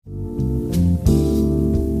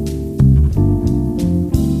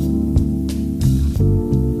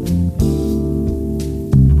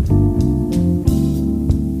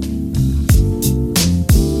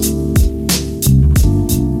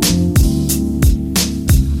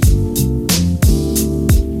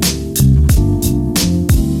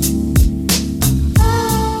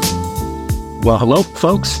Well, hello,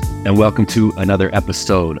 folks, and welcome to another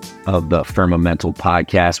episode of the Firma-Mental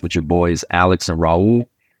podcast with your boys, Alex and Raul.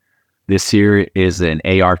 This here is an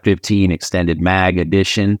AR-15 extended mag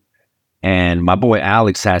edition, and my boy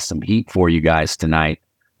Alex has some heat for you guys tonight.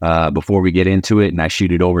 Before we get into it, and I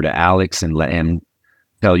shoot it over to Alex and let him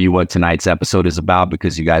tell you what tonight's episode is about,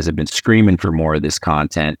 because you guys have been screaming for more of this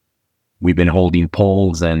content. We've been holding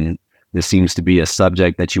polls, and this seems to be a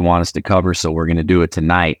subject that you want us to cover, so we're going to do it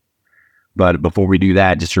tonight. But before we do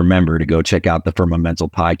that, just remember to go check out the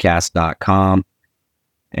Firmamentalpodcast.com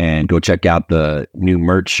and go check out the new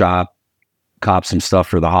merch shop, cop some stuff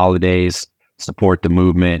for the holidays, support the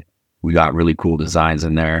movement. We got really cool designs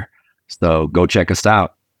in there. So go check us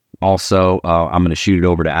out. Also, I'm going to shoot it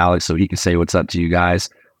over to Alex so he can say what's up to you guys.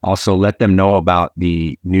 Also, let them know about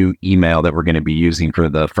the new email that we're going to be using for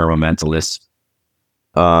the Firmamentalists.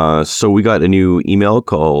 So we got a new email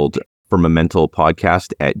called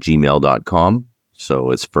Firmamentalpodcast@gmail.com.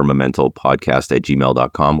 So it's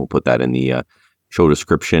Firmamentalpodcast@gmail.com. We'll put that in the show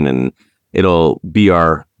description, and it'll be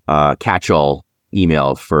our catch-all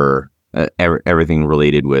email for everything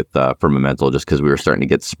related with Firmamental, just because we were starting to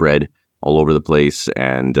get spread all over the place,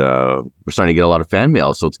 and we're starting to get a lot of fan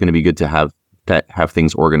mail. So it's going to be good to have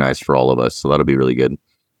things organized for all of us. So that'll be really good.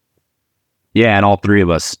 Yeah, and all three of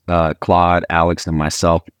us, Claude, Alex, and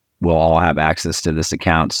myself, we'll all have access to this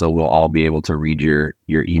account, so we'll all be able to read your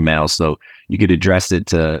emails. So you could address it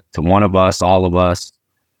to one of us, all of us,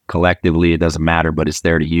 collectively. It doesn't matter, but it's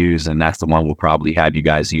there to use, and that's the one we'll probably have you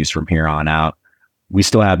guys use from here on out. We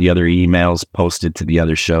still have the other emails posted to the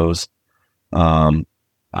other shows.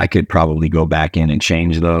 I could probably go back in and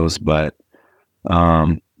change those, but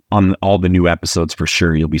on all the new episodes, for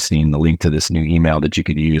sure, you'll be seeing the link to this new email that you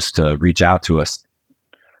could use to reach out to us.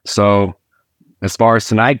 So as far as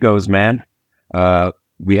tonight goes, man,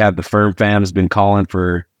 we have the Firm fam has been calling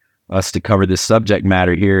for us to cover this subject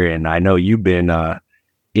matter here, and I know you've been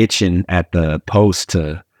itching at the post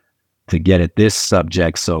to get at this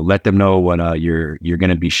subject. So let them know what you're going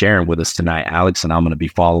to be sharing with us tonight, Alex, and I'm going to be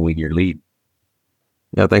following your lead.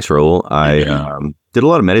 Yeah, thanks, Raul. I did a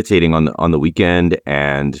lot of meditating on the weekend,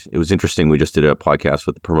 and it was interesting. We just did a podcast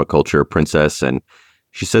with the permaculture princess, and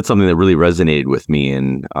she said something that really resonated with me.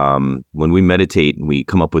 And when we meditate and we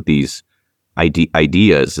come up with these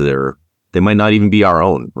ideas, they might not even be our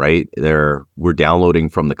own, right? We're downloading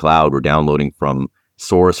from the cloud. We're downloading from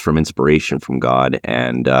source, from inspiration, from God.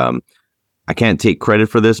 And I can't take credit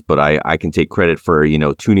for this, but I can take credit for,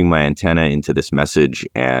 tuning my antenna into this message.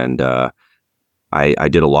 And I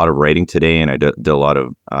did a lot of writing today, and I did a lot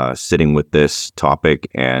of sitting with this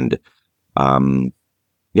topic. And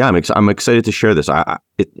yeah, I'm excited to share this.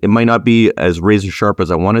 It might not be as razor sharp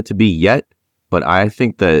as I want it to be yet, but I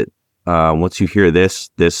think that once you hear this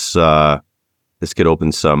could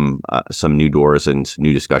open some new doors and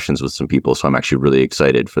new discussions with some people. So I'm actually really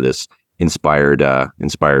excited for this inspired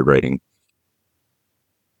writing.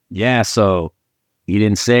 Yeah. So you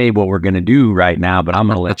didn't say what we're going to do right now, but I'm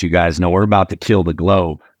going to let you guys know we're about to kill the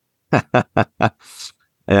globe.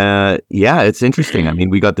 Yeah, it's interesting. I mean,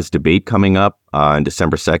 we got this debate coming up on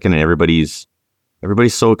December 2nd, and everybody's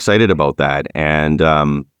so excited about that. And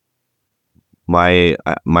my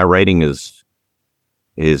writing is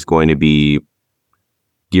going to be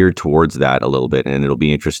geared towards that a little bit, and it'll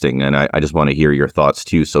be interesting. And I just want to hear your thoughts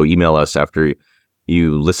too. So email us after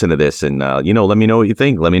you listen to this, and let me know what you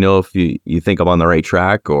think. Let me know if you think I'm on the right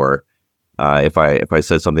track, or if I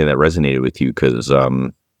said something that resonated with you, because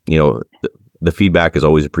the feedback is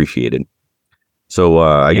always appreciated. So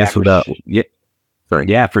I guess with that, sorry.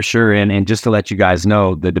 Yeah, for sure. And just to let you guys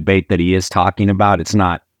know, the debate that he is talking about, it's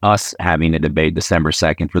not us having a debate December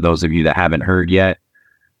 2nd. For those of you that haven't heard yet,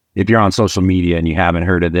 if you're on social media and you haven't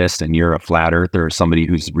heard of this, and you're a flat earther or somebody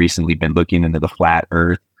who's recently been looking into the flat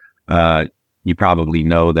earth, you probably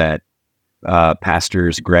know that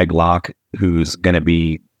Pastors Greg Locke, who's going to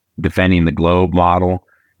be defending the globe model,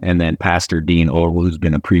 and then Pastor Dean Orwell, who's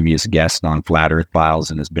been a previous guest on Flat Earth Files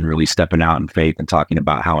and has been really stepping out in faith and talking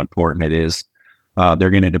about how important it is. They're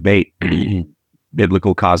going to debate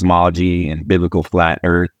biblical cosmology and biblical flat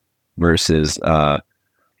earth versus the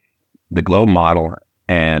globe model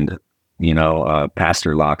and,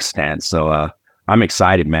 Pastor Locke's stance. So I'm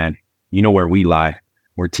excited, man. You know where we lie.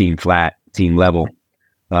 We're team flat, team level,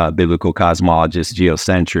 biblical cosmologists,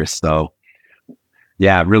 geocentrists. So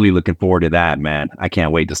yeah, really looking forward to that, man. I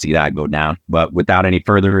can't wait to see that go down. But without any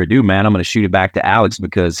further ado, man, I'm going to shoot it back to Alex,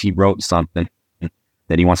 because he wrote something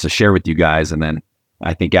that he wants to share with you guys. And then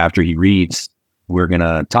I think after he reads, we're going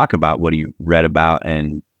to talk about what he read about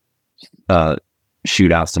and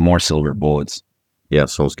shoot out some more silver bullets. Yeah,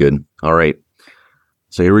 sounds good. All right.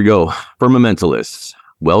 So here we go. Firmamentalists,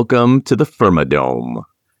 welcome to the Firma-Dome.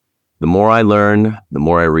 The more I learn, the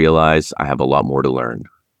more I realize I have a lot more to learn.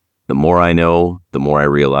 The more I know, the more I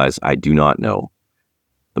realize I do not know.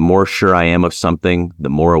 The more sure I am of something, the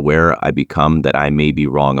more aware I become that I may be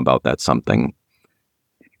wrong about that something.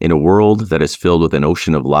 In a world that is filled with an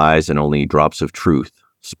ocean of lies and only drops of truth,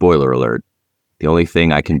 spoiler alert, the only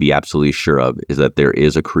thing I can be absolutely sure of is that there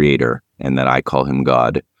is a creator and that I call him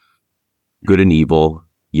God. Good and evil,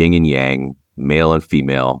 yin and yang, male and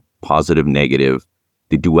female, positive, negative,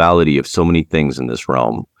 the duality of so many things in this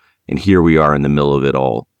realm. And here we are in the middle of it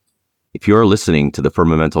all. If you are listening to the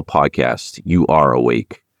Firmamental podcast, you are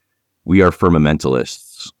awake. We are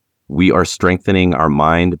Firmamentalists. We are strengthening our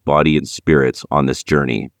mind, body, and spirits on this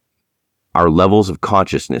journey. Our levels of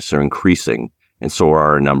consciousness are increasing, and so are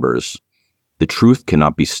our numbers. The truth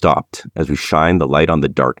cannot be stopped as we shine the light on the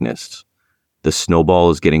darkness. The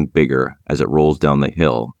snowball is getting bigger as it rolls down the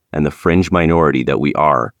hill, and the fringe minority that we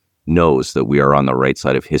are knows that we are on the right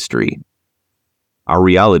side of history. Our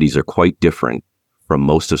realities are quite different from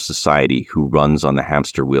most of society who runs on the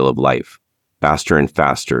hamster wheel of life, faster and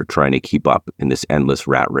faster trying to keep up in this endless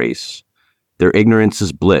rat race. Their ignorance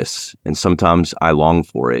is bliss, and sometimes I long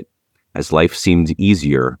for it, as life seemed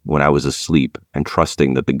easier when I was asleep and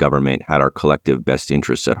trusting that the government had our collective best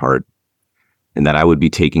interests at heart, and that I would be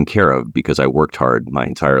taken care of because I worked hard my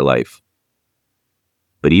entire life.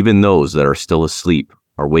 But even those that are still asleep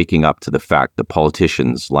are waking up to the fact that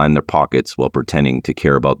politicians line their pockets while pretending to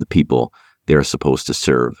care about the people they are supposed to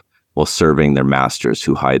serve, while serving their masters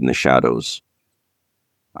who hide in the shadows.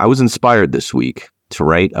 I was inspired this week to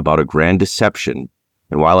write about a grand deception,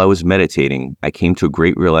 and while I was meditating, I came to a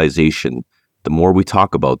great realization. The more we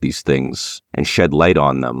talk about these things and shed light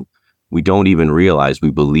on them, we don't even realize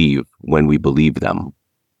we believe when we believe them.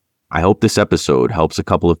 I hope this episode helps a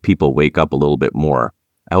couple of people wake up a little bit more.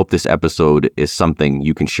 I hope this episode is something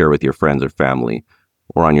you can share with your friends or family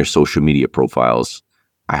or on your social media profiles.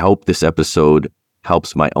 I hope this episode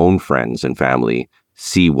helps my own friends and family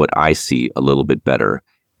see what I see a little bit better,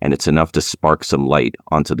 and it's enough to spark some light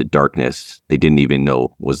onto the darkness they didn't even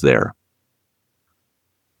know was there.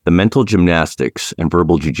 The mental gymnastics and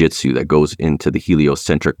verbal jiu-jitsu that goes into the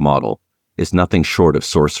heliocentric model is nothing short of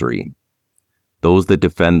sorcery. Those that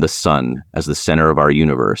defend the sun as the center of our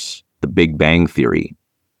universe, the Big Bang Theory,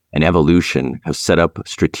 and evolution have set up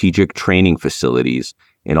strategic training facilities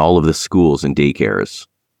in all of the schools and daycares.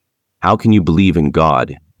 How can you believe in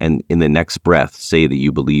God and in the next breath say that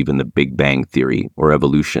you believe in the Big Bang Theory or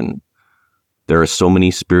evolution? There are so many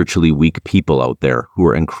spiritually weak people out there who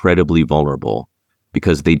are incredibly vulnerable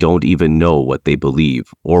because they don't even know what they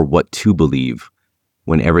believe or what to believe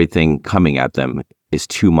when everything coming at them is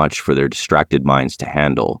too much for their distracted minds to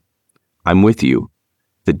handle. I'm with you.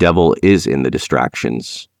 The devil is in the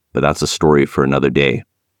distractions, but that's a story for another day.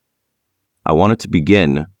 I wanted to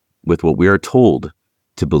begin with what we are told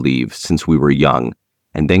to believe since we were young,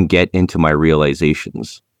 and then get into my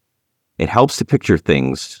realizations. It helps to picture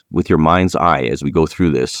things with your mind's eye as we go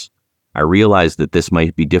through this. I realize that this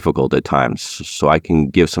might be difficult at times, so I can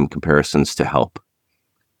give some comparisons to help.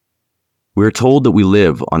 We're told that we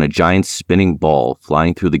live on a giant spinning ball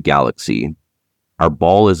flying through the galaxy. Our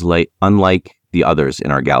ball is unlike the others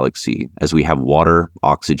in our galaxy, as we have water,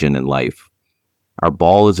 oxygen, and life. Our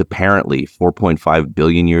ball is apparently 4.5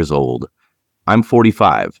 billion years old. I'm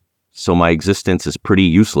 45, so my existence is pretty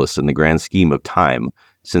useless in the grand scheme of time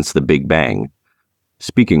since the Big Bang.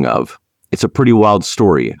 Speaking of, it's a pretty wild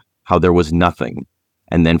story how there was nothing,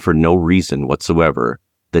 and then for no reason whatsoever,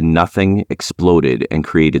 the nothing exploded and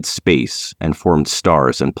created space and formed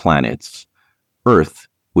stars and planets. Earth,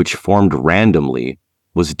 which formed randomly,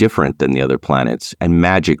 was different than the other planets and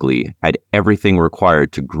magically had everything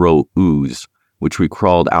required to grow ooze, which we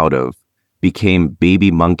crawled out of, became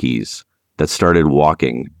baby monkeys that started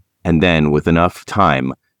walking, and then with enough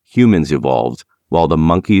time, humans evolved while the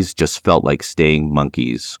monkeys just felt like staying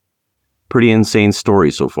monkeys. Pretty insane story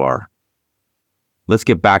so far. Let's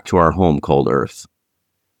get back to our home called Earth.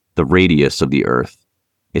 The radius of the Earth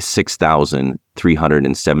is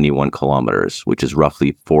 6,371 kilometers, which is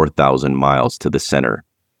roughly 4,000 miles to the center.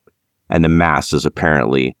 And the mass is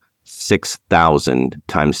apparently 6,000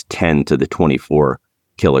 times 10 to the 24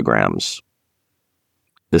 kilograms.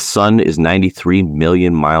 The sun is 93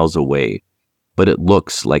 million miles away, but it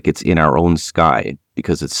looks like it's in our own sky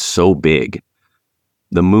because it's so big.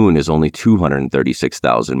 The moon is only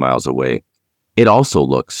 236,000 miles away. It also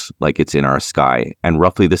looks like it's in our sky and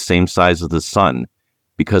roughly the same size as the sun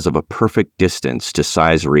because of a perfect distance to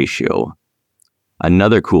size ratio.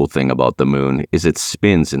 Another cool thing about the moon is it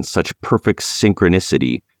spins in such perfect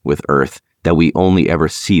synchronicity with Earth that we only ever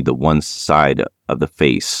see the one side of the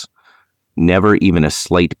face, never even a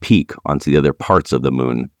slight peek onto the other parts of the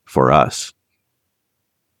moon for us.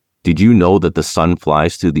 Did you know that the sun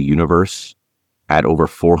flies through the universe at over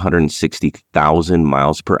 460,000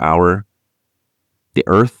 miles per hour? The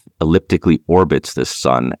Earth elliptically orbits the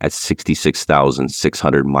sun at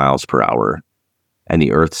 66,600 miles per hour, and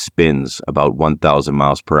the Earth spins about 1,000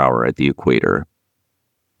 miles per hour at the equator.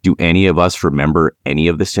 Do any of us remember any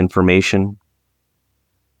of this information?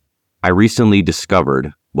 I recently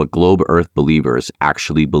discovered what Globe Earth believers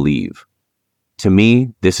actually believe. To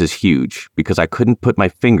me, this is huge because I couldn't put my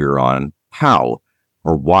finger on how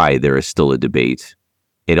or why there is still a debate.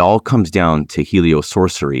 It all comes down to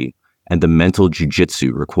heliosorcery and the mental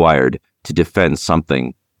jujitsu required to defend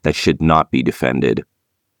something that should not be defended.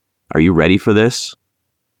 Are you ready for this?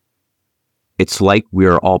 It's like we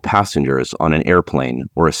are all passengers on an airplane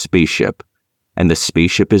or a spaceship, and the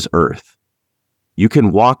spaceship is Earth. You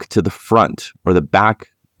can walk to the front or the back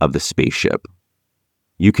of the spaceship.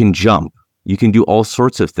 You can jump. You can do all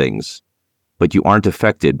sorts of things, but you aren't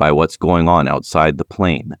affected by what's going on outside the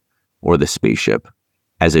plane or the spaceship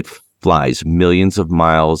as it flies millions of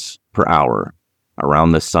miles per hour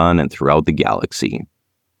around the sun and throughout the galaxy.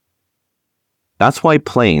 That's why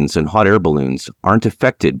planes and hot air balloons aren't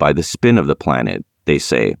affected by the spin of the planet, they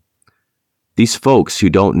say. These folks who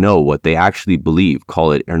don't know what they actually believe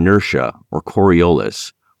call it inertia or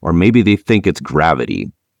Coriolis, or maybe they think it's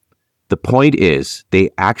gravity. The point is, they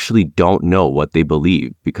actually don't know what they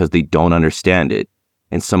believe because they don't understand it,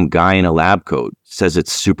 and some guy in a lab coat says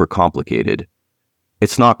it's super complicated.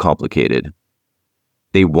 It's not complicated.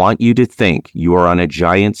 They want you to think you are on a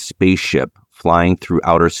giant spaceship flying through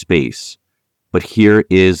outer space. But here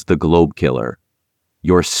is the globe killer.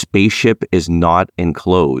 Your spaceship is not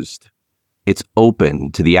enclosed. It's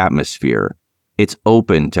open to the atmosphere. It's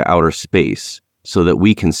open to outer space so that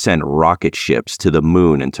we can send rocket ships to the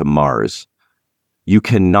moon and to Mars. You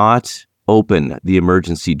cannot open the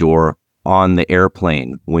emergency door on the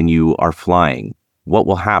airplane when you are flying. What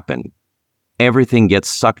will happen? Everything gets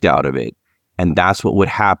sucked out of it. And that's what would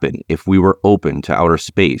happen if we were open to outer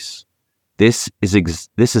space. This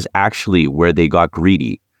is actually where they got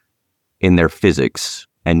greedy in their physics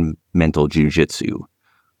and mental jujitsu.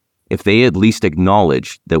 If they at least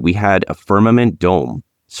acknowledged that we had a firmament dome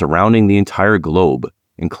surrounding the entire globe,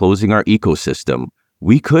 enclosing our ecosystem,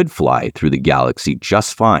 we could fly through the galaxy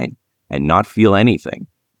just fine and not feel anything.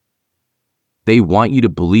 They want you to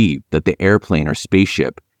believe that the airplane or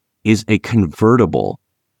spaceship is a convertible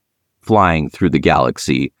flying through the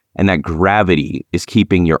galaxy and that gravity is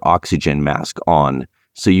keeping your oxygen mask on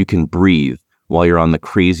so you can breathe while you're on the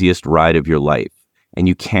craziest ride of your life and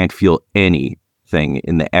you can't feel anything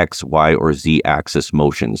in the X, Y, or Z axis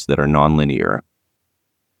motions that are nonlinear.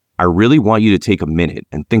 I really want you to take a minute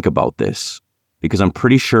and think about this because I'm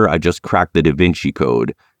pretty sure I just cracked the Da Vinci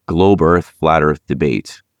Code, globe Earth, flat Earth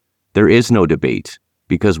debate. There is no debate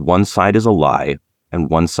because one side is a lie and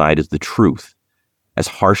one side is the truth, as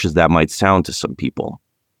harsh as that might sound to some people.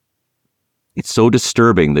 It's so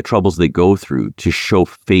disturbing the troubles they go through to show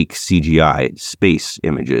fake CGI space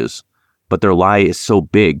images, but their lie is so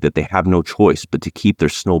big that they have no choice but to keep their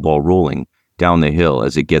snowball rolling down the hill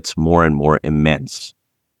as it gets more and more immense.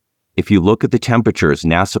 If you look at the temperatures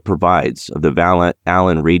NASA provides of the Van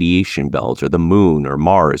Allen radiation belt or the moon or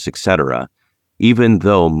Mars, etc., even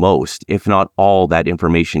though most, if not all, that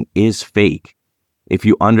information is fake, if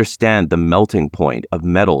you understand the melting point of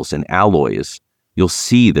metals and alloys, you'll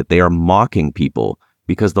see that they are mocking people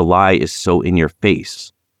because the lie is so in your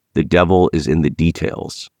face. The devil is in the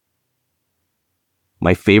details.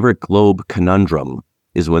 My favorite globe conundrum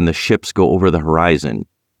is when the ships go over the horizon,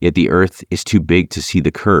 yet the Earth is too big to see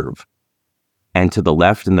the curve. And to the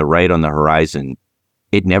left and the right on the horizon,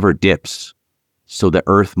 it never dips. So the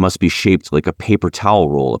Earth must be shaped like a paper towel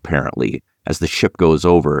roll, apparently, as the ship goes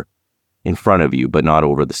over in front of you, but not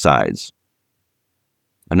over the sides.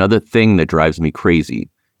 Another thing that drives me crazy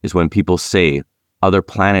is when people say other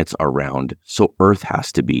planets are round, so Earth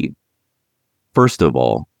has to be. First of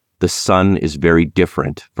all, the sun is very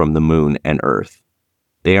different from the moon and Earth.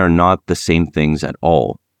 They are not the same things at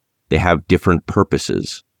all. They have different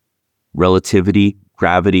purposes. Relativity,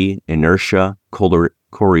 gravity, inertia,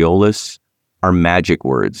 Coriolis are magic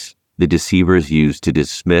words the deceivers use to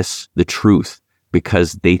dismiss the truth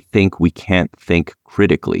because they think we can't think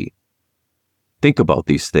critically. Think about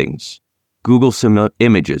these things. Google some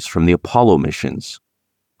images from the Apollo missions.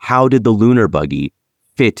 How did the lunar buggy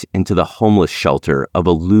fit into the homeless shelter of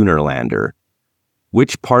a lunar lander?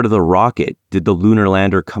 Which part of the rocket did the lunar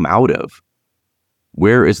lander come out of?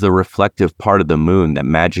 Where is the reflective part of the moon that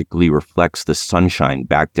magically reflects the sunshine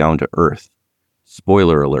back down to Earth?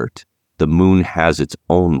 Spoiler alert, the moon has its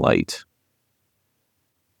own light.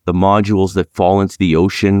 The modules that fall into the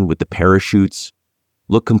ocean with the parachutes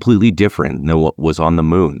look completely different than what was on the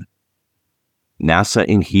moon. NASA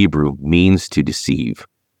in Hebrew means to deceive.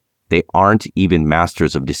 They aren't even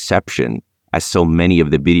masters of deception, as so many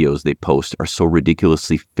of the videos they post are so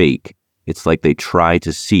ridiculously fake, it's like they try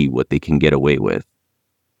to see what they can get away with.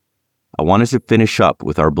 I wanted to finish up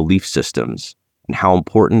with our belief systems and how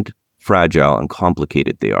important, fragile, and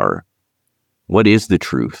complicated they are. What is the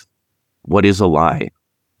truth? What is a lie?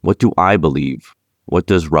 What do I believe? What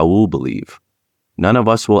does Raul believe? None of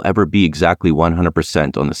us will ever be exactly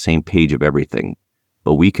 100% on the same page of everything,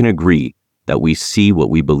 but we can agree that we see what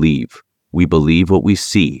we believe what we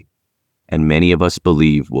see, and many of us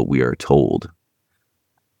believe what we are told.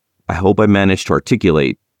 I hope I managed to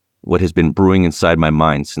articulate what has been brewing inside my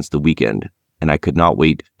mind since the weekend, and I could not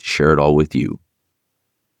wait to share it all with you.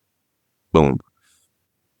 Boom.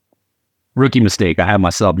 Rookie mistake. I had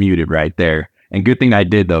myself muted right there. And good thing I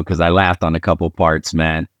did, though, because I laughed on a couple parts,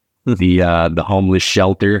 man. The homeless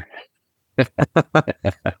shelter.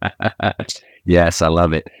 Yes, I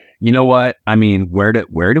love it. You know what? I mean, where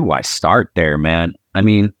do I start there, man? I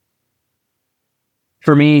mean,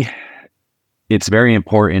 for me, it's very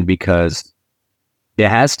important because it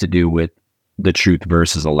has to do with the truth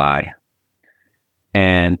versus a lie.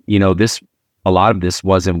 And, a lot of this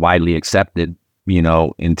wasn't widely accepted,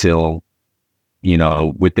 until,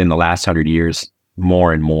 within the last 100 years,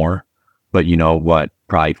 more and more. But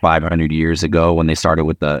probably 500 years ago when they started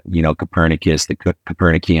with the, Copernicus, the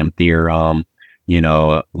Copernican theorem,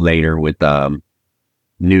 later with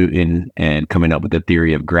Newton and coming up with the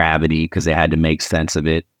theory of gravity because they had to make sense of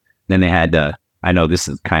it. Then they had to, I know this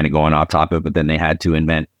is kind of going off topic, but then they had to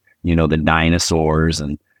invent, the dinosaurs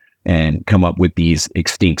and come up with these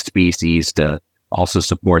extinct species to also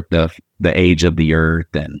support the age of the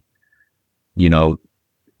earth. And,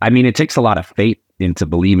 it takes a lot of faith into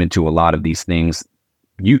believing into a lot of these things.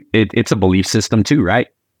 It's a belief system too, right?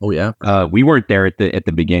 Oh yeah. We weren't there at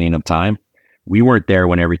the beginning of time. We weren't there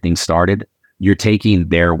when everything started. You're taking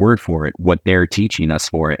their word for it, what they're teaching us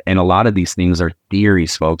for it. And a lot of these things are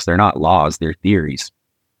theories, folks. They're not laws, they're theories.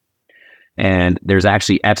 And there's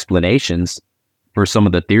actually explanations for some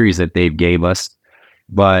of the theories that they've gave us.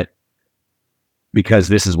 But because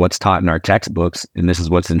this is what's taught in our textbooks and this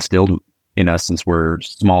is what's instilled in us since we're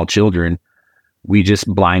small children, we just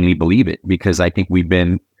blindly believe it because I think we've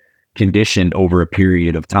been conditioned over a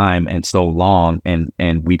period of time and so long, and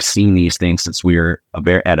we've seen these things since we were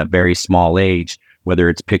at a very small age, whether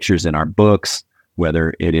it's pictures in our books,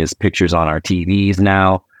 whether it is pictures on our TVs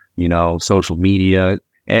now, social media,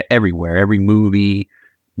 everywhere, every movie,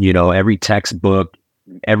 every textbook,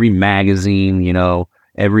 every magazine,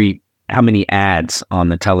 how many ads on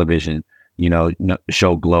the television,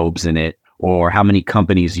 show globes in it, or how many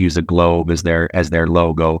companies use a globe as their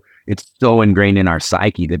logo. It's so ingrained in our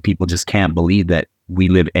psyche that people just can't believe that we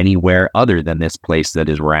live anywhere other than this place that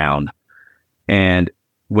is round. And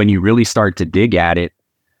when you really start to dig at it,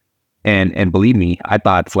 and believe me, I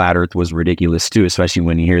thought flat earth was ridiculous too, especially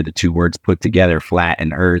when you hear the two words put together, flat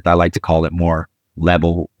and earth. I like to call it more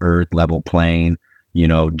level earth, level plane,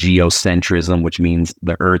 geocentrism, which means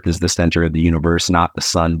the earth is the center of the universe, not the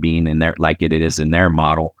sun being in there like it is in their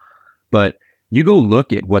model. But you go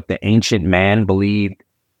look at what the ancient man believed.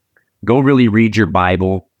 Go really read your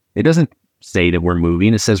Bible. It doesn't say that we're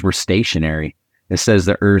moving. It says we're stationary. It says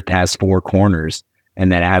the earth has four corners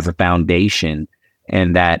and that it has a foundation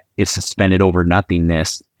and that it's suspended over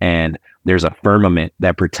nothingness. And there's a firmament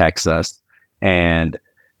that protects us. And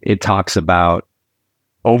it talks about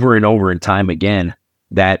over and over and time again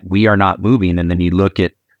that we are not moving. And then you look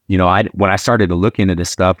at, when I started to look into this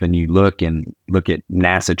stuff and you look at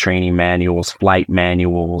NASA training manuals, flight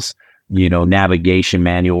manuals, navigation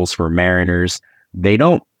manuals for mariners, they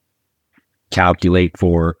don't calculate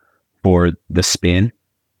for the spin.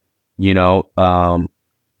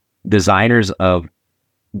 Designers of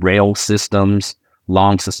rail systems,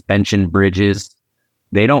 long suspension bridges,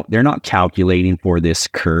 they're not calculating for this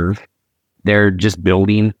curve. They're just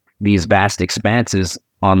building these vast expanses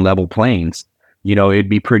on level plains. It'd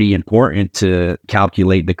be pretty important to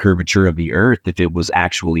calculate the curvature of the earth if it was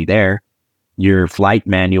actually there. Your flight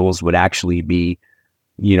manuals would actually be,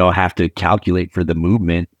 have to calculate for the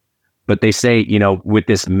movement. But they say, with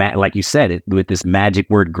this, like you said, with this magic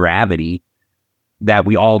word gravity that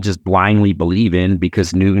we all just blindly believe in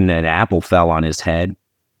because Newton and Apple fell on his head,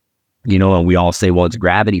 and we all say, well, it's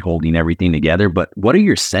gravity holding everything together. But what do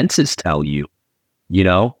your senses tell you?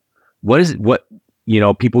 What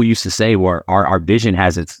people used to say, well, our vision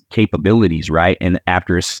has its capabilities, right? And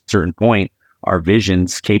after a certain point, our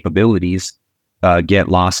vision's capabilities get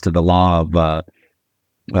lost to the law of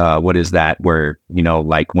what is that? Where,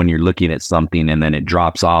 like when you're looking at something and then it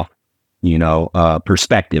drops off,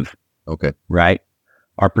 perspective. Okay. Right.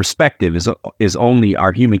 Our perspective is only,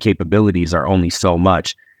 our human capabilities are only so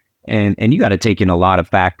much. And you got to take in a lot of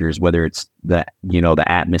factors, whether it's the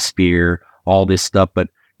atmosphere, all this stuff. But,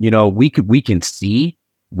 we can see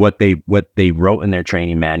what they wrote in their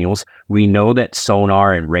training manuals. We know that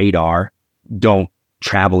sonar and radar don't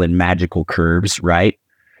travel in magical curves, right?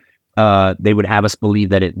 They would have us believe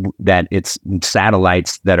that it's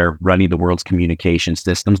satellites that are running the world's communication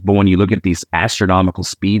systems. But when you look at these astronomical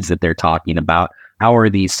speeds that they're talking about, how are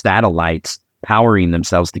these satellites powering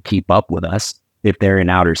themselves to keep up with us if they're in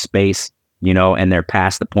outer space, and they're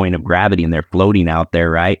past the point of gravity and they're floating out there,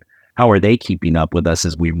 right? How are they keeping up with us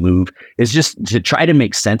as we move? It's just to try to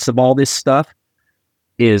make sense of all this stuff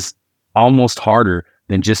is almost harder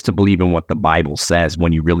than just to believe in what the Bible says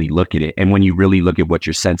when you really look at it and when you really look at what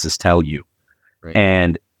your senses tell you. Right.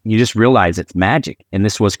 And you just realize it's magic. And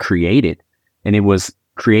this was created, and it was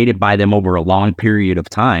created by them over a long period of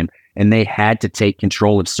time. And they had to take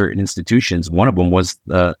control of certain institutions. One of them was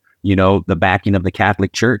the backing of the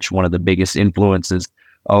Catholic Church, one of the biggest influences,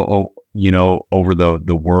 over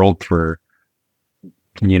the world for,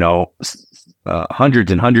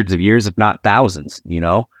 hundreds and hundreds of years, if not thousands,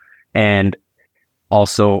 and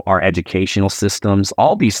also our educational systems,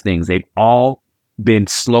 all these things, they've all been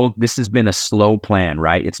slow. This has been a slow plan,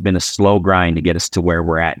 right? It's been a slow grind to get us to where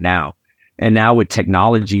we're at now. And now with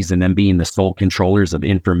technologies and them being the sole controllers of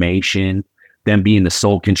information, them being the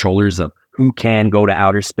sole controllers of who can go to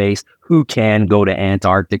outer space, who can go to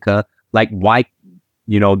Antarctica, like why,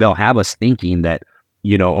 they'll have us thinking that,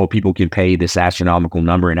 people can pay this astronomical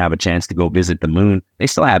number and have a chance to go visit the moon. They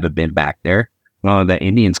still haven't been back there. The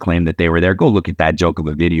Indians claim that they were there. Go look at that joke of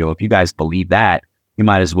a video. If you guys believe that, you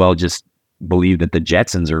might as well just believe that the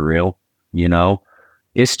Jetsons are real.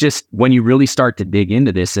 It's just when you really start to dig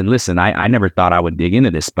into this, and listen, I never thought I would dig into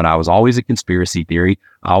this, but I was always a conspiracy theory.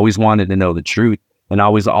 I always wanted to know the truth, and I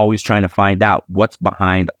was always trying to find out what's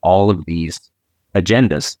behind all of these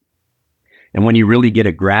agendas. And when you really get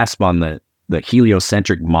a grasp on the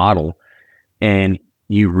heliocentric model, and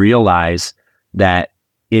you realize that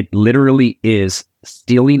it literally is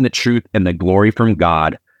stealing the truth and the glory from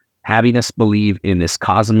God, having us believe in this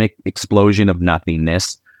cosmic explosion of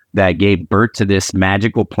nothingness that gave birth to this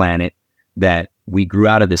magical planet, that we grew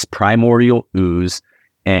out of this primordial ooze.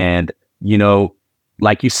 And,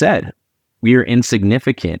 like you said, we are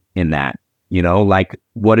insignificant in that, like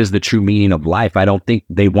what is the true meaning of life? I don't think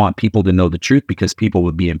they want people to know the truth, because people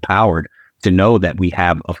would be empowered to know that we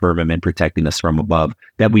have a firmament protecting us from above,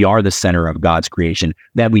 that we are the center of God's creation,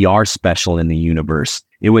 that we are special in the universe.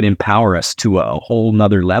 It would empower us to a whole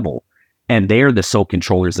nother level. And they're the sole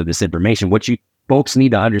controllers of this information. What you folks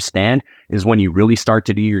need to understand is when you really start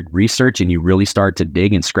to do your research and you really start to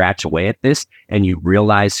dig and scratch away at this, and you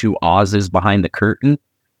realize who Oz is behind the curtain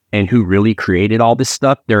and who really created all this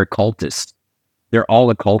stuff, they're occultists. They're all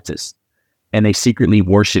occultists. And they secretly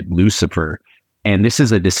worship Lucifer. And this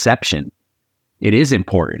is a deception. It is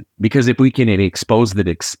important, because if we can expose the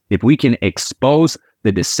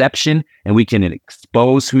deception, and we can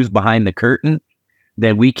expose who's behind the curtain,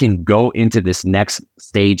 then we can go into this next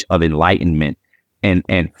stage of enlightenment and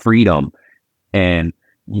freedom and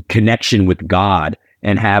connection with God,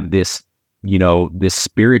 and have this, this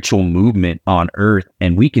spiritual movement on earth,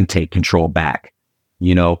 and we can take control back,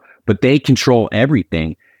 but they control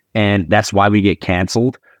everything. And that's why we get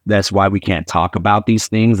canceled. That's why we can't talk about these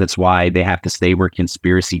things. That's why they have to say we're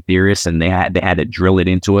conspiracy theorists, and they had to drill it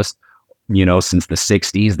into us, since the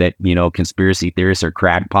 60s that, conspiracy theorists are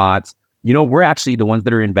crackpots. We're actually the ones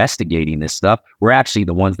that are investigating this stuff. We're actually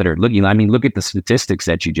the ones that are looking. I mean, look at the statistics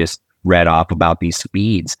that you just read off about these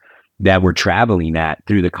speeds that we're traveling at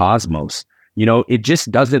through the cosmos. It just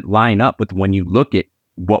doesn't line up with when you look at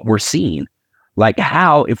what we're seeing. Like,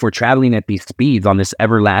 how, if we're traveling at these speeds on this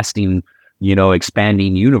everlasting,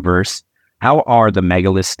 expanding universe, how are the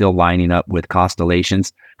megaliths still lining up with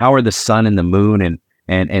constellations? How are the sun and the moon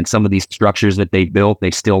and some of these structures that they built, they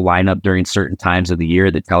still line up during certain times of the year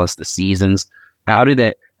that tell us the seasons? How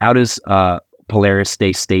does Polaris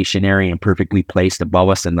stay stationary and perfectly placed above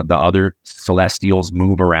us, and the other celestials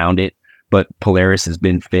move around it, but Polaris has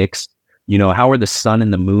been fixed? How are the sun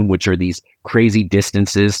and the moon, which are these crazy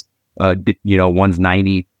distances, one's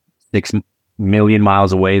 96 million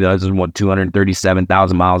miles away, the other's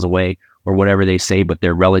 237,000 miles away, or whatever they say, but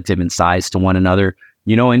they're relative in size to one another,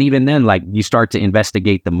 and even then, like, you start to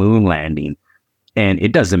investigate the moon landing, And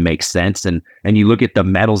it doesn't make sense. And you look at the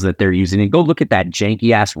metals that they're using, and go look at that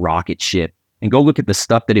janky ass rocket ship, and go look at the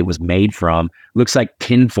stuff that it was made from. Looks like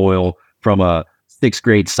tinfoil from a 6th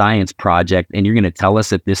grade science project. And you're going to tell us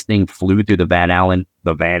that this thing flew through the Van Allen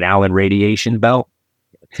radiation belt,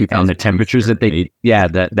 and the temperatures that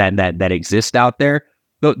that exist out there.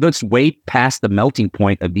 That's way past the melting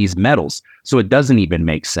point of these metals. So it doesn't even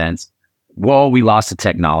make sense. Well, we lost the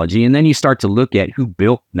technology. And then you start to look at who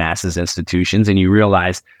built NASA's institutions, and you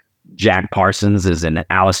realize Jack Parsons is in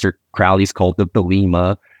Aleister Crowley's cult of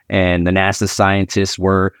Thelema, and the NASA scientists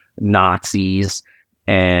were Nazis,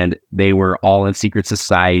 and they were all in secret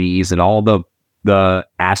societies, and all the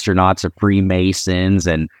astronauts are Freemasons,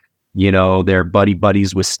 and they're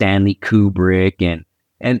buddies with Stanley Kubrick,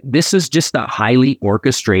 and this is just a highly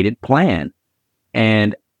orchestrated plan.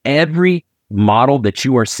 And every model that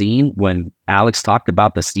you are seeing when Alex talked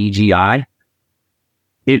about the CGI,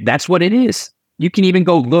 that's what it is. You can even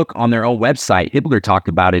go look on their own website. Hibbler talked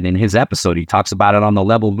about it in his episode. He talks about it on the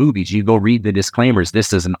Level Movies. You go read the disclaimers.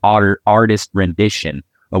 This is an artist rendition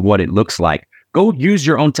of what it looks like. Go use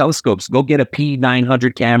your own telescopes. Go get a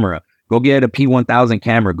P900 camera. Go get a P1000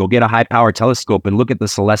 camera. Go get a high-power telescope and look at the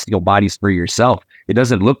celestial bodies for yourself. It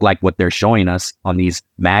doesn't look like what they're showing us on these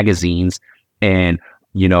magazines and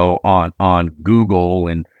on Google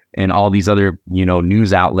and all these other,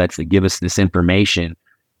 news outlets that give us this information.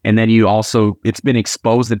 And then it's been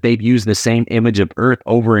exposed that they've used the same image of Earth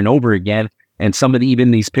over and over again. And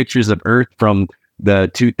even these pictures of Earth from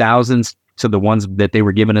the 2000s to the ones that they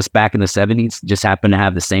were giving us back in the 70s just happen to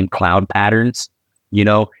have the same cloud patterns.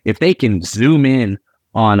 If they can zoom in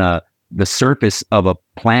on the surface of a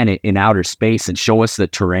planet in outer space and show us the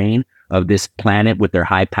terrain of this planet with their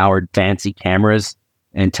high-powered fancy cameras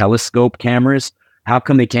and telescope cameras, how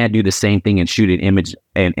come they can't do the same thing and shoot an image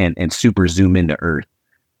and super zoom into Earth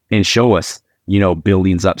and show us,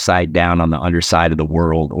 buildings upside down on the underside of the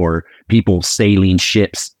world, or people sailing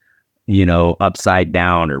ships, upside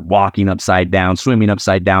down, or walking upside down, swimming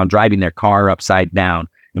upside down, driving their car upside down.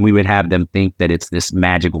 And we would have them think that it's this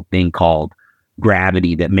magical thing called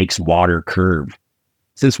gravity that makes water curve.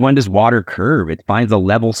 Since when does water curve? It finds a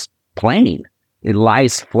level plane. It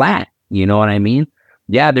lies flat. You know what I mean?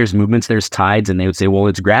 Yeah, there's movements, there's tides, and they would say, well,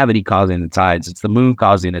 it's gravity causing the tides. It's the moon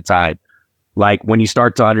causing the tide. Like, when you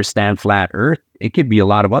start to understand flat Earth, it could be a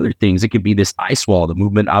lot of other things. It could be this ice wall, the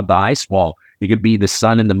movement of the ice wall. It could be the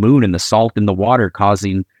sun and the moon and the salt in the water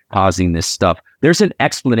causing this stuff. There's an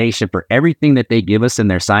explanation for everything that they give us in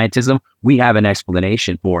their scientism. We have an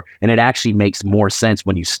explanation for, and it actually makes more sense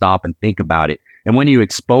when you stop and think about it. And when you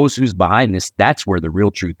expose who's behind this, that's where the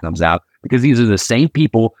real truth comes out, because these are the same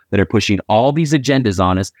people that are pushing all these agendas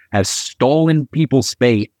on us, have stolen people's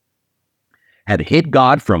faith, have hid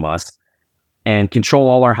God from us, and control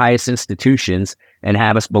all our highest institutions, and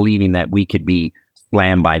have us believing that we could be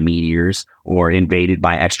slammed by meteors or invaded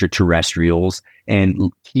by extraterrestrials,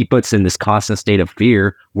 and keep us in this constant state of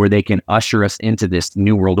fear where they can usher us into this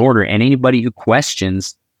new world order. And anybody who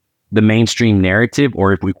questions the mainstream narrative,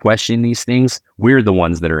 or if we question these things, we're the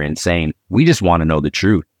ones that are insane. We just want to know the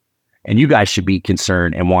truth. And you guys should be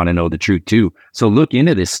concerned and want to know the truth too. So look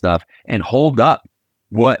into this stuff and hold up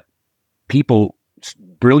what people,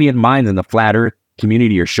 brilliant minds in the flat earth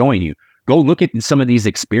community, are showing you. Go look at some of these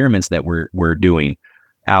experiments that we're doing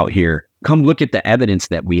out here. Come look at the evidence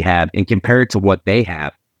that we have and compare it to what they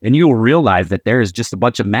have. And you'll realize that there is just a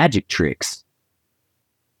bunch of magic tricks.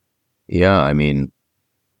 Yeah, I mean,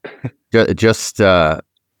 just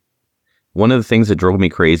one of the things that drove me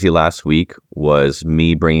crazy last week was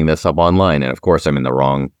me bringing this up online. And of course, I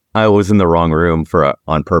was in the wrong room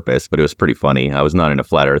on purpose, but it was pretty funny. I was not in a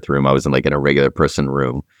flat earth room. I was in a regular person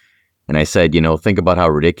room. And I said, think about how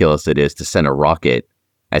ridiculous it is to send a rocket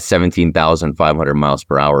at 17,500 miles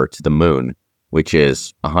per hour to the moon, which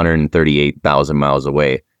is 138,000 miles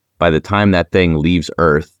away. By the time that thing leaves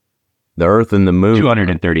Earth, the Earth and the moon,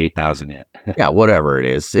 238,000. Yeah, whatever it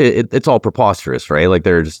is, it's all preposterous, right? Like,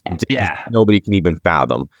 nobody can even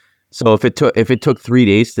fathom. So if it took 3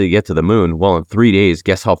 days to get to the moon, well, in 3 days,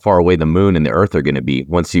 guess how far away the moon and the Earth are going to be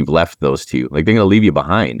once you've left those two? Like, they're going to leave you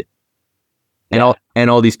behind. Yeah. And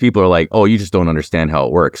all these people are like, oh, you just don't understand how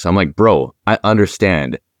it works. I'm like, bro, I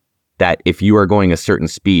understand that if you are going a certain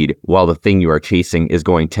speed while the thing you are chasing is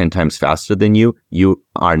going 10 times faster than you, you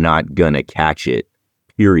are not going to catch it,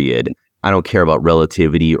 period. I don't care about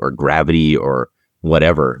relativity or gravity or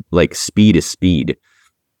whatever. Like, speed is speed.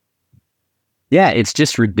 Yeah, it's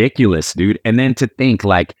just ridiculous, dude. And then to think,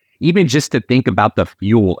 like, even just to think about the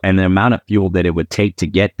fuel and the amount of fuel that it would take to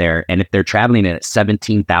get there. And if they're traveling at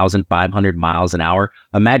 17,500 miles an hour,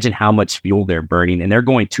 imagine how much fuel they're burning. And they're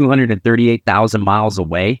going 238,000 miles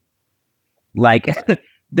away. Like,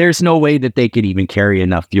 there's no way that they could even carry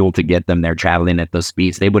enough fuel to get them there traveling at those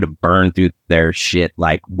speeds. They would have burned through their shit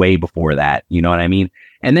like way before that. You know what I mean?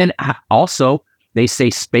 And then also, they say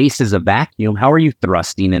space is a vacuum. How are you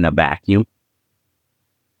thrusting in a vacuum?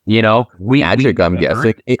 You know, I'm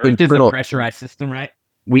guessing. Earth is a pressurized system, right?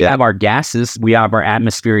 We have our gases. We have our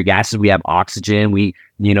atmospheric gases. We have oxygen.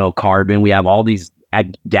 Carbon. We have all these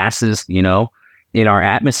gases, in our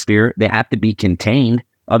atmosphere. They have to be contained.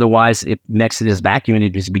 Otherwise, if next to this vacuum,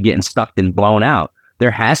 it'd just be getting stuck and blown out.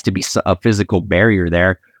 There has to be a physical barrier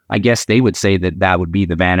there. I guess they would say that would be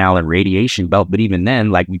the Van Allen radiation belt. But even then,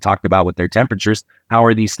 like we talked about with their temperatures, how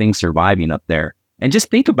are these things surviving up there? And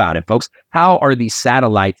just think about it, folks. How are these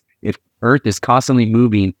satellites, if Earth is constantly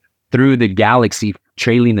moving through the galaxy,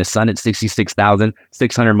 trailing the sun at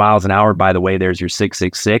 66,600 miles an hour? By the way, there's your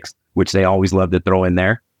 666, which they always love to throw in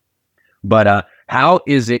there. But how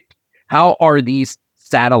are these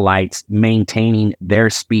satellites maintaining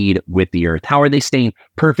their speed with the Earth? How are they staying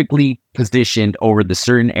perfectly positioned over the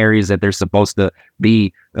certain areas that they're supposed to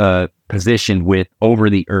be positioned with over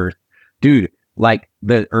the Earth? Dude, like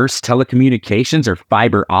the Earth's telecommunications are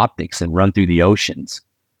fiber optics and run through the oceans.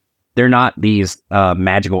 They're not these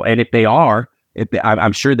magical. And if they are,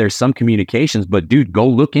 I'm sure there's some communications, but dude, go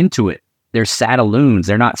look into it. They're satelloons.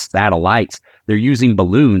 They're not satellites. They're using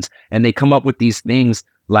balloons, and they come up with these things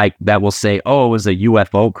like that will say, oh, it was a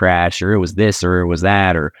UFO crash, or it was this, or it was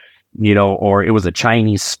that, or it was a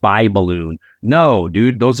Chinese spy balloon. No,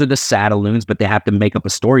 dude, those are the satelloons, but they have to make up a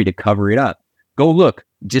story to cover it up.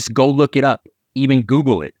 Just go look it up. Even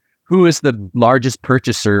Google it. Who is the largest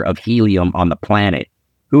purchaser of helium on the planet?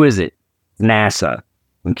 Who is it? NASA.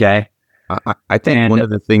 Okay. I think one of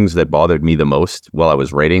the things that bothered me the most while I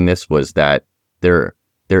was writing this was that there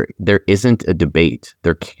isn't a debate.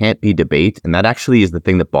 There can't be debate. And that actually is the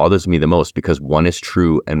thing that bothers me the most, because one is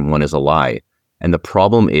true and one is a lie. And the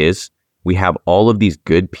problem is we have all of these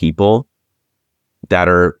good people that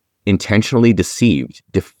are intentionally deceived,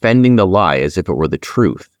 defending the lie as if it were the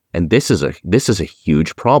truth. And this is a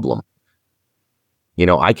huge problem.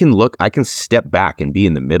 I can step back and be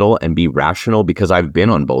in the middle and be rational because I've been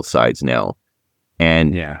on both sides now.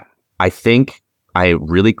 And I think I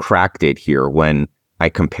really cracked it here when I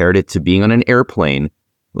compared it to being on an airplane,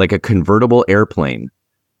 like a convertible airplane.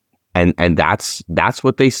 And that's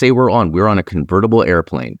what they say we're on. We're on a convertible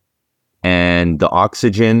airplane. And the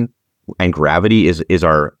oxygen and gravity is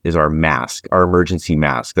our mask, our emergency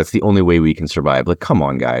mask. That's the only way we can survive. Like, come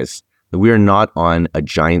on, guys. We are not on a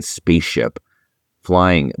giant spaceship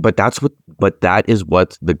flying. But that is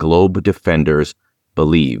what the globe defenders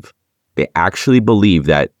believe. They actually believe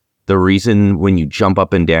that the reason when you jump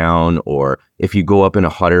up and down, or if you go up in a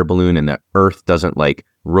hot air balloon and the Earth doesn't like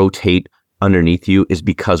rotate underneath you, is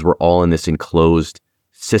because we're all in this enclosed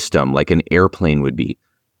system like an airplane would be.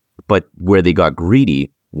 But where they got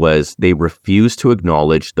greedy was they refused to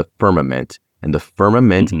acknowledge the firmament, and the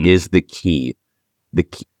firmament is the key.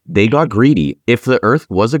 They got greedy. If the Earth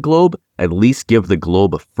was a globe, at least give the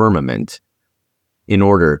globe a firmament in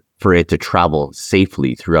order for it to travel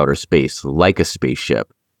safely through outer space like a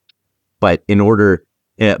spaceship. But in order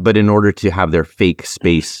to have their fake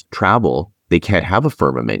space travel, they can't have a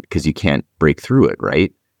firmament because you can't break through it,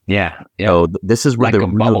 right? Yeah. So this is where like a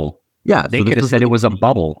bubble. Yeah, they could have said it was a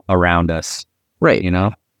bubble around us, right?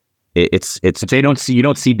 It's. But you don't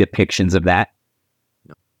see depictions of that.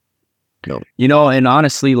 No. And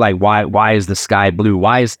honestly, like why is the sky blue?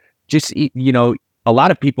 Why is just a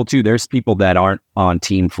lot of people too. There's people that aren't on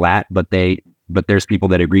Team Flat, but there's people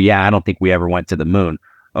that agree. Yeah, I don't think we ever went to the moon.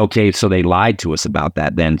 Okay, so they lied to us about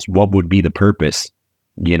that. Then what would be the purpose?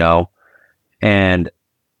 And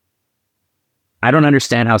I don't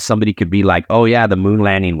understand how somebody could be like, oh yeah, the moon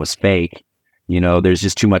landing was fake. There's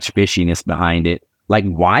just too much fishiness behind it. Like,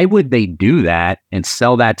 why would they do that and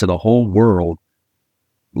sell that to the whole world?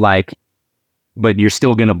 Like, but you're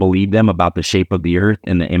still going to believe them about the shape of the Earth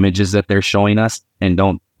and the images that they're showing us, and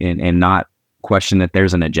and not question that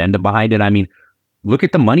there's an agenda behind it. I mean, look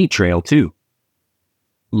at the money trail too.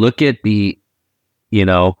 Look at the,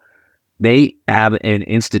 they have an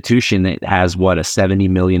institution that has a $70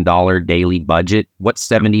 million daily budget. What's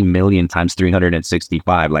 70 million times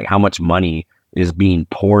 365? Like, how much money is being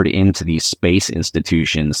poured into these space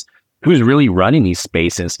institutions? Who's really running these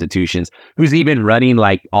space institutions? Who's even running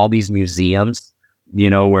like all these museums,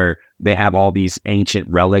 where they have all these ancient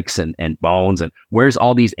relics and bones, and where's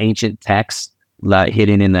all these ancient texts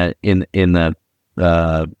hidden in the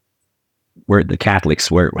where the Catholics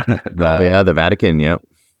were the Vatican. Yeah.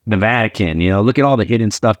 The Vatican, look at all the hidden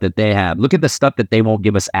stuff that they have. Look at the stuff that they won't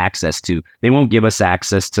give us access to. They won't give us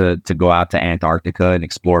access to go out to Antarctica and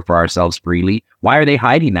explore for ourselves freely. Why are they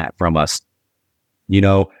hiding that from us?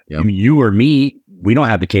 Yep. You or me, we don't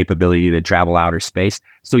have the capability to travel outer space.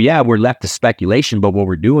 So yeah, we're left to speculation, but what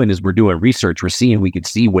we're doing is we're doing research. We're seeing we can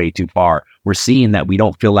see way too far. We're seeing that we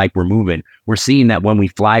don't feel like we're moving. We're seeing that when we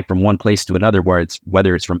fly from one place to another,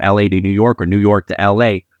 whether it's from LA to New York or New York to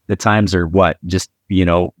LA, the times are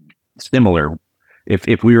similar.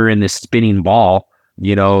 If we were in this spinning ball,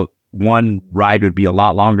 one ride would be a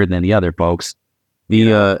lot longer than the other, folks.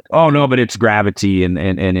 Oh no, but it's gravity and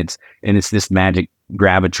it's this magic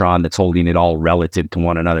gravitron that's holding it all relative to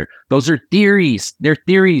one another. Those are theories. They're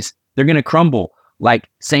theories. They're going to crumble. Like,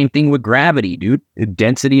 same thing with gravity, dude.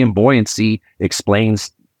 Density and buoyancy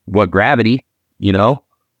explains what gravity, the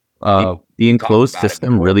enclosed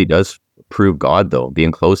system really does prove God, though. The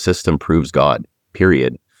enclosed system proves God,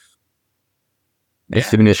 period. As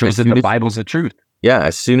soon as the Bible's the truth. Yeah,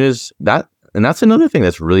 as soon as that, and that's another thing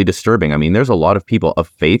that's really disturbing. I mean, there's a lot of people of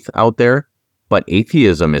faith out there, but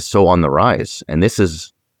atheism is so on the rise. And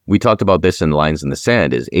we talked about this in Lines in the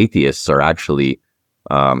Sand, is atheists are actually,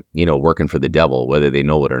 working for the devil, whether they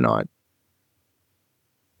know it or not.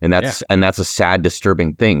 And that's a sad,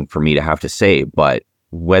 disturbing thing for me to have to say, but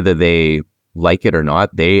whether they like it or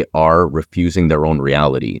not, they are refusing their own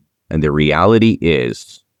reality. And the reality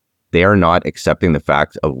is they are not accepting the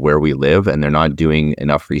fact of where we live, and they're not doing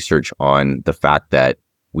enough research on the fact that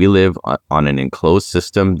we live on an enclosed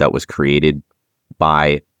system that was created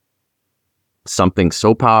by something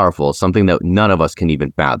so powerful, something that none of us can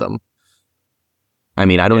even fathom. I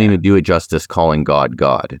mean, I don't even do it justice calling God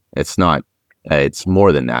God. It's not, it's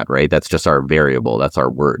more than that, right? That's just our variable. That's our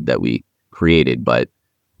word that we created. But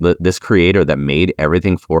this creator that made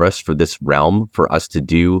everything for us, for this realm, for us to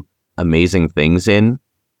do amazing things in,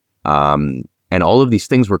 and all of these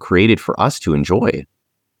things were created for us to enjoy.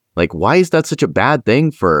 Like, why is that such a bad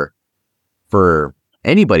thing for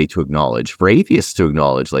anybody to acknowledge, for atheists to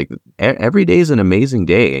acknowledge? Like, every day is an amazing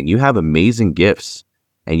day, and you have amazing gifts,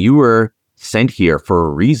 and you were sent here for a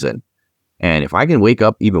reason. And if I can wake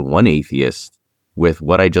up even one atheist with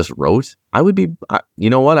what I just wrote, I would be, you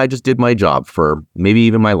know what? I just did my job for maybe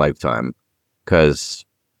even my lifetime. Because,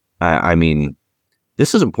 I mean,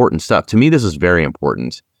 this is important stuff. To me, this is very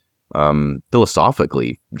important.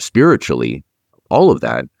 Philosophically, spiritually, all of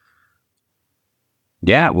that.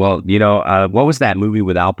 Yeah, well, what was that movie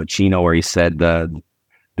with Al Pacino where he said the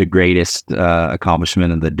greatest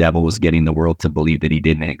accomplishment of the devil was getting the world to believe that he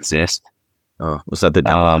didn't exist? Was that the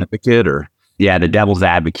Devil's Advocate, or? Yeah, the Devil's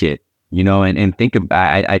Advocate. And think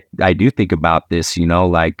about, I do think about this.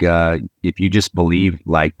 If you just believe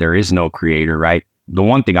like there is no creator, right? The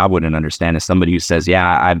one thing I wouldn't understand is somebody who says,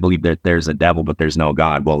 yeah, I believe that there's a devil, but there's no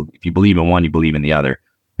God. Well, if you believe in one, you believe in the other.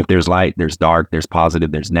 If there's light, there's dark, there's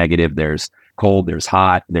positive, there's negative, there's cold, there's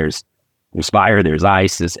hot, there's fire, there's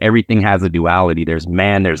ice. Everything has a duality. There's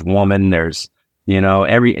man, there's woman, there's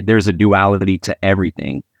a duality to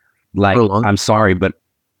everything. Like, I'm sorry, but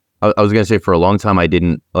I was going to say, for a long time, I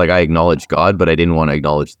acknowledged God, but I didn't want to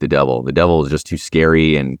acknowledge the devil. The devil was just too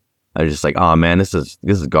scary. And I was just like, oh man, this is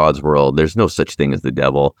God's world. There's no such thing as the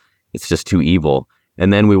devil. It's just too evil.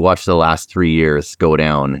 And then we watched the last 3 years go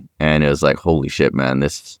down, and it was like, holy shit, man,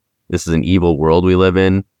 this is an evil world we live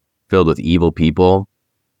in, filled with evil people,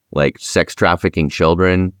 like sex trafficking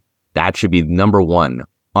children. That should be number one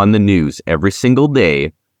on the news every single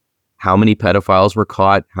day. How many pedophiles were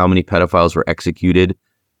caught? How many pedophiles were executed?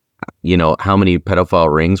 How many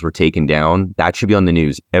pedophile rings were taken down? That should be on the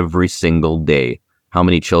news every single day. How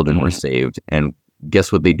many children were saved? And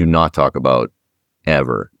guess what they do not talk about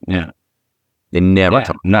ever? Yeah. They never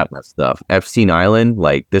talk about that stuff. Epstein Island,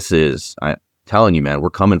 I'm telling you, man, we're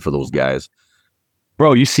coming for those guys.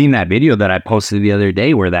 Bro, you seen that video that I posted the other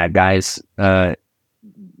day where that guy's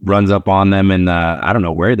runs up on them, and I don't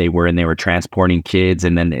know where they were, and they were transporting kids.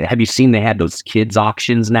 And then have you seen they had those kids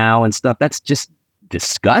auctions now and stuff? That's just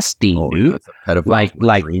disgusting, dude. That's a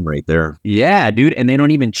pedophile dream right there. Yeah, dude. And they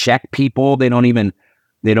don't even check people. They don't even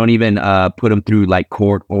put them through like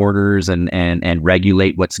court orders and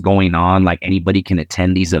regulate what's going on. Like, anybody can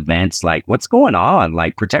attend these events. Like, what's going on?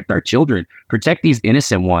 Like, protect our children, protect these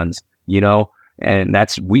innocent ones, and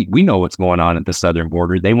that's, we know what's going on at the southern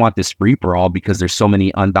border. They want this free for all because there's so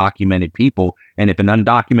many undocumented people. And if an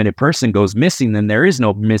undocumented person goes missing, then there is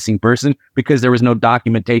no missing person because there was no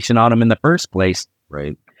documentation on them in the first place.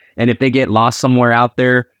 Right. And if they get lost somewhere out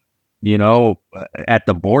there, at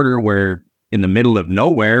the border, where in the middle of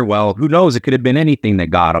nowhere, well, who knows? It could have been anything that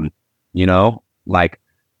got them, like,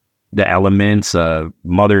 the elements,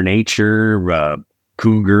 Mother Nature,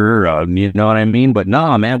 Cougar, you know what I mean? But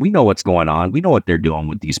nah, man, we know what's going on. We know what they're doing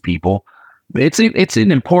with these people. It's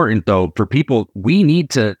an important though for people. We need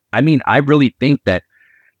to. I mean, I really think that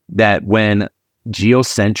when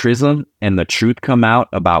geocentrism and the truth come out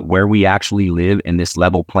about where we actually live in this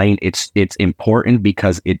level plane, it's important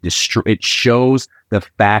because it shows the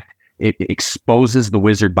fact, it exposes the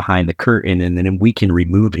wizard behind the curtain, and then we can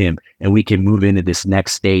remove him and we can move into this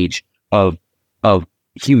next stage of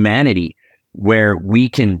humanity where we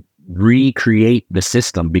can recreate the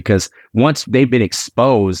system. Because once they've been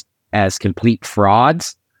exposed as complete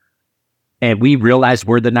frauds, and we realize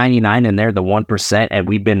we're the 99 and they're the 1%, and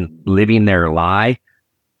we've been living their lie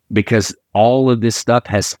because all of this stuff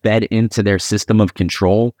has fed into their system of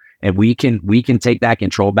control, and we can take that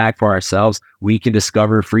control back for ourselves. We can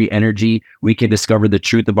discover free energy. We can discover the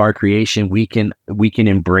truth of our creation. We can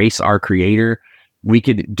embrace our creator. We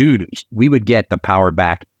would get the power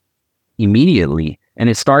back immediately. And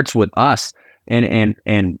it starts with us. And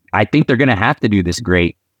I think they're going to have to do this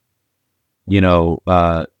great,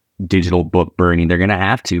 digital book burning. They're going to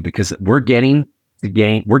have to, because we're gaining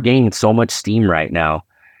so much steam right now,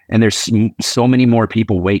 and there's so many more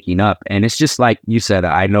people waking up. And it's just like you said,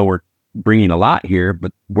 I know we're bringing a lot here,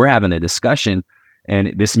 but we're having a discussion,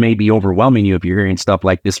 and this may be overwhelming you if you're hearing stuff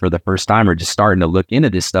like this for the first time or just starting to look into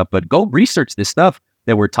this stuff. But go research this stuff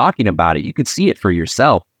that we're talking about. You can see it for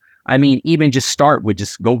yourself. I mean, even just start with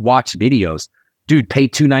just go watch videos. Dude, pay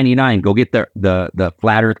 $2.99. Go get the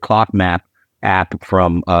Flat Earth Clock Map app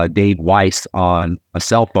from Dave Weiss on a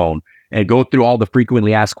cell phone, and go through all the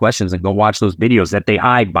frequently asked questions and go watch those videos that they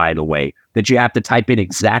hide, by the way, that you have to type in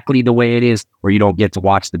exactly the way it is or you don't get to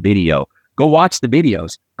watch the video. Go watch the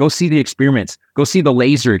videos. Go see the experiments. Go see the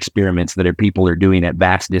laser experiments that people are doing at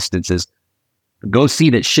vast distances. Go see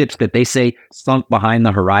that ships that they say sunk behind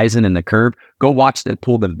the horizon in the curve. Go watch them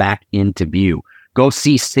pull them back into view. Go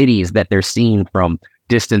see cities that they're seeing from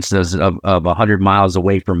distances of 100 miles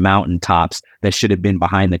away from mountaintops that should have been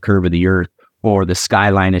behind the curve of the earth, or the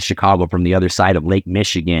skyline of Chicago from the other side of Lake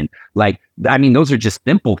Michigan. Like, I mean, those are just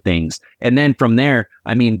simple things. And then from there,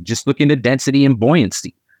 I mean, just look into density and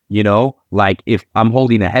buoyancy. Like if I'm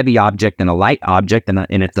holding a heavy object and a light object and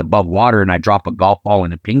it's above water, and I drop a golf ball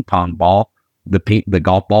and a ping pong ball, the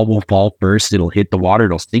golf ball will fall first. It'll hit the water.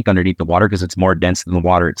 It'll sink underneath the water because it's more dense than the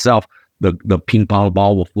water itself. The ping pong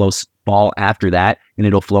ball will fall after that, and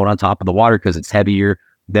it'll float on top of the water because it's heavier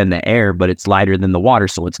than the air, but it's lighter than the water,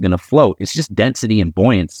 so it's going to float. It's just density and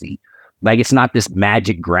buoyancy. Like, it's not this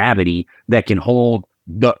magic gravity that can hold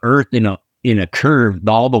the earth in a curve,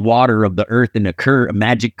 all the water of the earth in a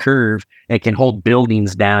magic curve. It can hold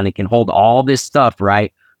buildings down. It can hold all this stuff,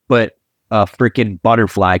 right? But a freaking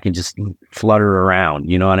butterfly can just flutter around.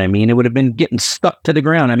 You know what I mean? It would have been getting stuck to the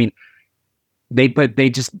ground. I mean, they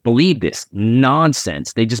just believe this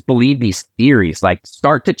nonsense. They just believe these theories. Like,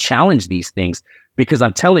 start to challenge these things, because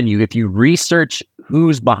I'm telling you, if you research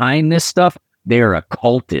who's behind this stuff, they are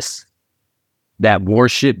occultists that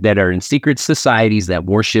are in secret societies that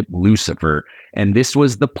worship Lucifer. And this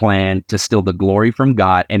was the plan to steal the glory from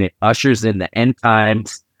God, and it ushers in the end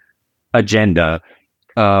times agenda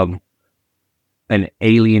of an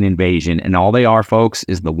alien invasion. And all they are, folks,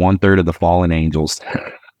 is the 1/3 of the fallen angels.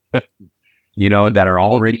 That are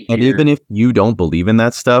already and here. Even if you don't believe in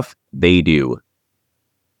that stuff, they do.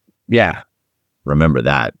 Yeah. Remember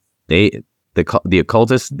that. The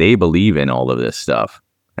occultists, they believe in all of this stuff,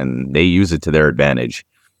 and they use it to their advantage.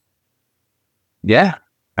 Yeah.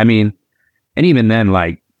 I mean, and even then,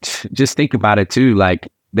 like, just think about it too.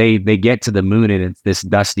 Like, they get to the moon and it's this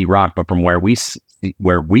dusty rock, but from where we sit,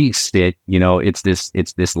 it's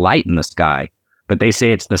this light in the sky, but they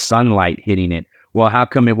say it's the sunlight hitting it. Well, how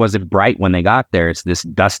come it wasn't bright when they got there? It's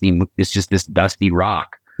just this dusty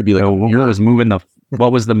rock. It'd be like, what was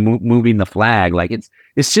moving the flag? Like,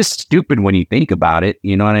 it's just stupid when you think about it.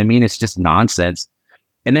 You know what I mean? It's just nonsense.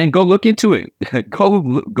 And then go look into it.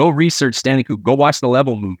 Go research Stanley Kubrick. Go watch the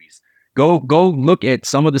Level movies. Go look at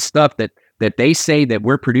some of the stuff that they say that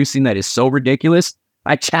we're producing that is so ridiculous.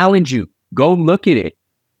 I challenge you. Go look at it.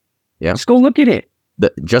 Yeah. Just go look at it.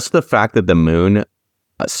 Just the fact that the moon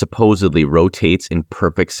supposedly rotates in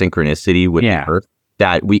perfect synchronicity with the Earth,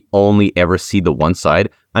 that we only ever see the one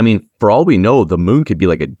side. I mean, for all we know, the moon could be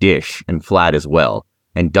like a dish and flat as well,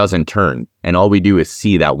 and doesn't turn. And all we do is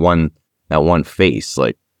see that one face.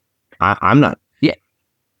 Like, I'm not. Yeah.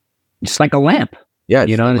 Just like a lamp. Yeah.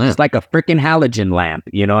 It's like a freaking halogen lamp.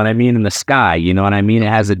 You know what I mean? In the sky. You know what I mean? It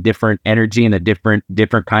has a different energy and a different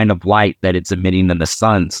kind of light that it's emitting than the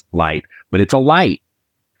sun's light, but it's a light.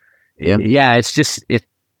 Yeah. Yeah. It's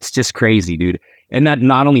just crazy, dude. And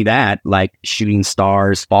not only that, like shooting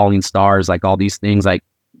stars, falling stars, like all these things, like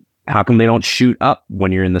how come they don't shoot up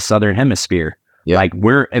when you're in the southern hemisphere? Yeah. Like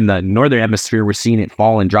we're in the northern hemisphere, we're seeing it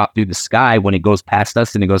fall and drop through the sky. When it goes past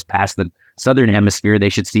us and it goes past the southern hemisphere, they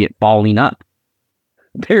should see it falling up.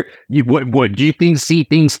 There, what do you think? See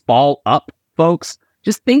things fall up, folks?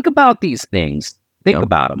 Just think about these things. Think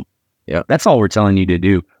about them. Yeah, that's all we're telling you to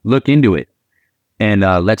do. Look into it, and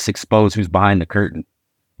let's expose who's behind the curtain.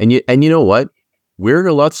 And you know what? We're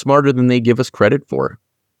a lot smarter than they give us credit for.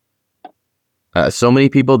 So many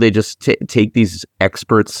people, they just take these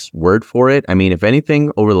experts' word for it. I mean, if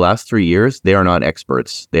anything, over the last 3 years, they are not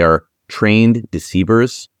experts. They are trained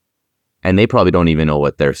deceivers, and they probably don't even know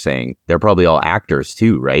what they're saying. They're probably all actors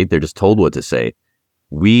too, right? They're just told what to say.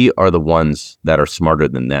 We are the ones that are smarter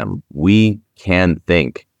than them. We can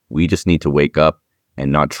think. We just need to wake up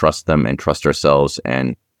and not trust them and trust ourselves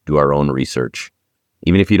and do our own research.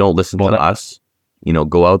 Even if you don't listen to us,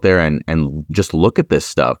 go out there and just look at this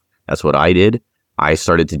stuff. That's what I did. I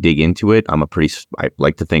started to dig into it. I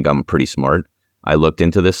like to think I'm pretty smart. I looked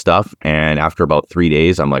into this stuff, and after about 3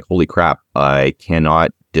 days, I'm like, holy crap, I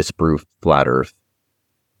cannot disprove flat Earth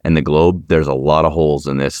and the globe. There's a lot of holes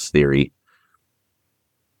in this theory.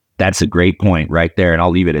 That's a great point right there, and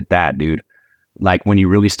I'll leave it at that, dude. Like when you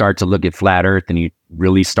really start to look at flat Earth and you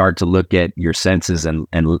really start to look at your senses and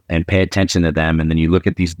pay attention to them, and then you look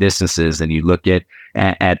at these distances and you look at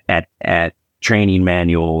training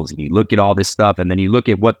manuals and you look at all this stuff, and then you look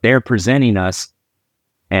at what they're presenting us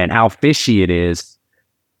and how fishy it is.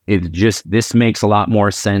 This makes a lot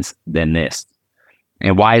more sense than this.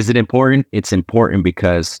 And why is it important? It's important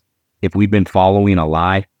because if we've been following a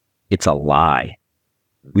lie, it's a lie.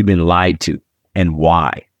 We've been lied to. And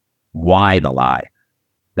why? Why the lie?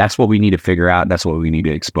 That's what we need to figure out. That's what we need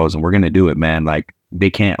to expose. And we're going to do it, man. Like, they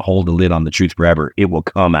can't hold the lid on the truth forever. It will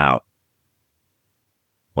come out.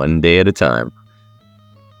 One day at a time.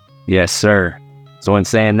 Yes, sir. So in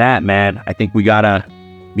saying that, man, I think we got to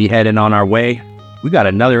be heading on our way. We got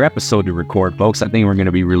another episode to record, folks. I think we're going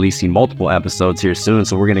to be releasing multiple episodes here soon.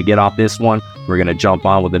 So we're going to get off this one. We're going to jump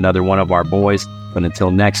on with another one of our boys. But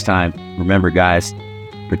until next time, remember, guys,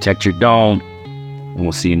 protect your dome. And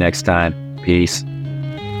we'll see you next time. Peace.